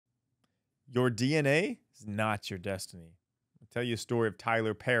Your DNA is not your destiny. I'll tell you a story of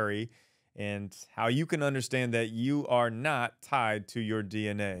Tyler Perry and how you can understand that you are not tied to your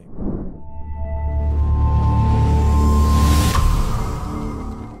DNA.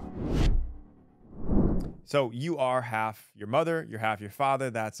 So you are half your mother, you're half your father.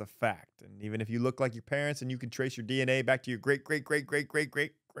 That's a fact. And even if you look like your parents and you can trace your DNA back to your great, great, great, great, great,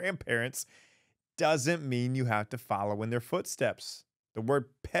 great grandparents, doesn't mean you have to follow in their footsteps. The word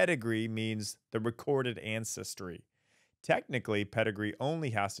pedigree means the recorded ancestry. Technically, pedigree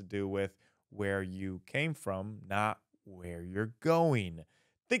only has to do with where you came from, not where you're going.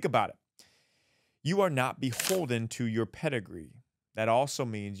 Think about it. You are not beholden to your pedigree. That also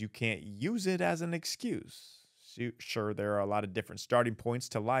means you can't use it as an excuse. Sure, there are a lot of different starting points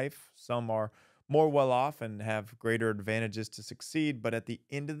to life. Some are more well off and have greater advantages to succeed, but at the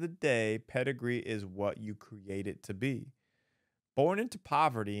end of the day, pedigree is what you create it to be. Born into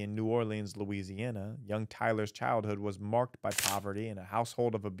poverty in New Orleans, Louisiana, young Tyler's childhood was marked by poverty and a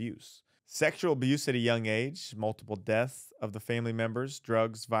household of abuse. Sexual abuse at a young age, multiple deaths of the family members,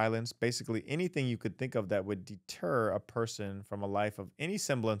 drugs, violence, basically anything you could think of that would deter a person from a life of any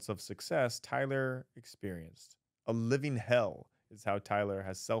semblance of success, Tyler experienced. A living hell is how Tyler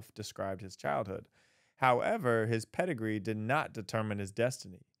has self-described his childhood. However, his pedigree did not determine his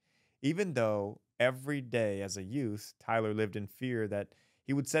destiny. Even though every day as a youth, Tyler lived in fear that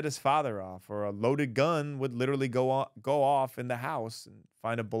he would set his father off, or a loaded gun would literally go off in the house and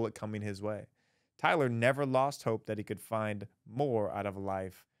find a bullet coming his way. Tyler never lost hope that he could find more out of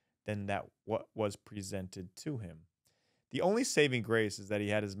life than that what was presented to him. The only saving grace is that he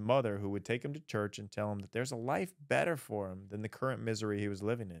had his mother who would take him to church and tell him that there's a life better for him than the current misery he was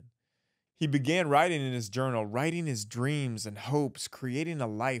living in. He began writing in his journal, writing his dreams and hopes, creating a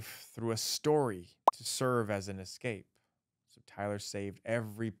life through a story to serve as an escape. So Tyler saved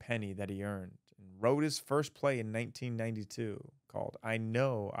every penny that he earned and wrote his first play in 1992 called I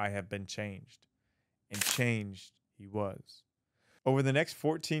Know I Have Been Changed. And changed he was. Over the next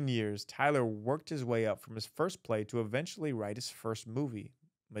 14 years, Tyler worked his way up from his first play to eventually write his first movie,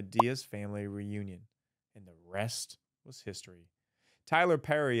 Medea's Family Reunion. And the rest was history. Tyler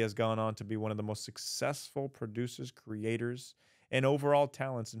Perry has gone on to be one of the most successful producers, creators, and overall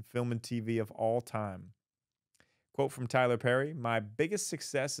talents in film and TV of all time. Quote from Tyler Perry, "My biggest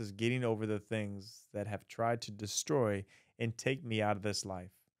success is getting over the things that have tried to destroy and take me out of this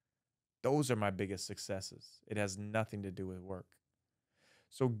life. Those are my biggest successes. It has nothing to do with work."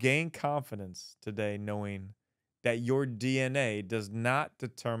 So gain confidence today knowing that your DNA does not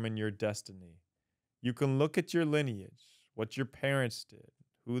determine your destiny. You can look at your lineage, what your parents did,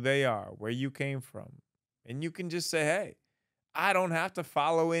 who they are, where you came from, and you can just say, hey, I don't have to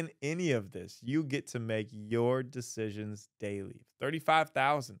follow in any of this. You get to make your decisions daily.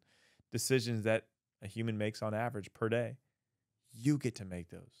 35,000 decisions that a human makes on average per day. You get to make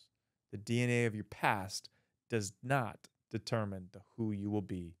those. The DNA of your past does not determine who you will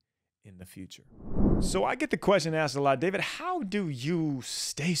be in the future. So I get the question asked a lot, David, how do you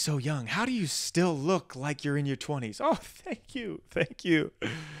stay so young? How do you still look like you're in your 20s? Oh, thank you. Thank you.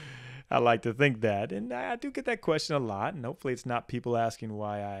 I like to think that. And I do get that question a lot. And hopefully it's not people asking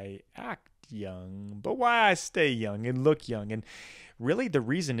why I act young, but why I stay young and look young. And really the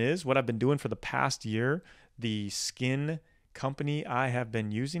reason is what I've been doing for the past year. The skin company I have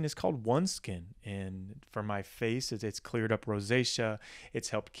been using is called OneSkin, and for my face it's cleared up rosacea.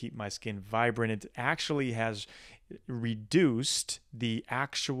 It's helped keep my skin vibrant. It actually has reduced the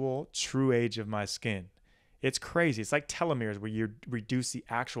actual true age of my skin. It's crazy. It's like telomeres where you reduce the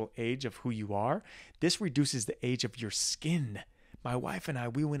actual age of who you are. This reduces the age of your skin. My wife and I,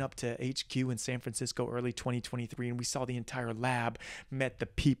 we went up to HQ in San Francisco early 2023, and we saw the entire lab, met the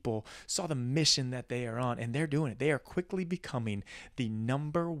people, saw the mission that they are on, and they're doing it. They are quickly becoming the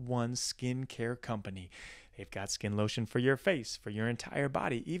 #1 skincare company. They've got skin lotion for your face, for your entire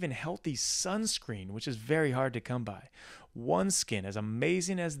body, even healthy sunscreen, which is very hard to come by. OneSkin, as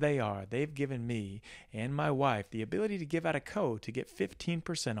amazing as they are, they've given me and my wife the ability to give out a code to get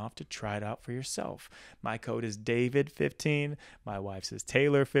 15% off to try it out for yourself. My code is David15. My wife's is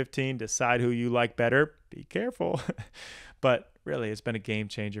Taylor15. Decide who you like better. Be careful. But really, it's been a game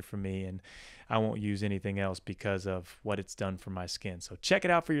changer for me, and I won't use anything else because of what it's done for my skin. So check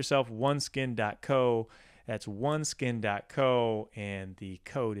it out for yourself, oneskin.co. That's oneskin.co, and the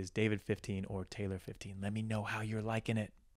code is David15 or Taylor15. Let me know how you're liking it.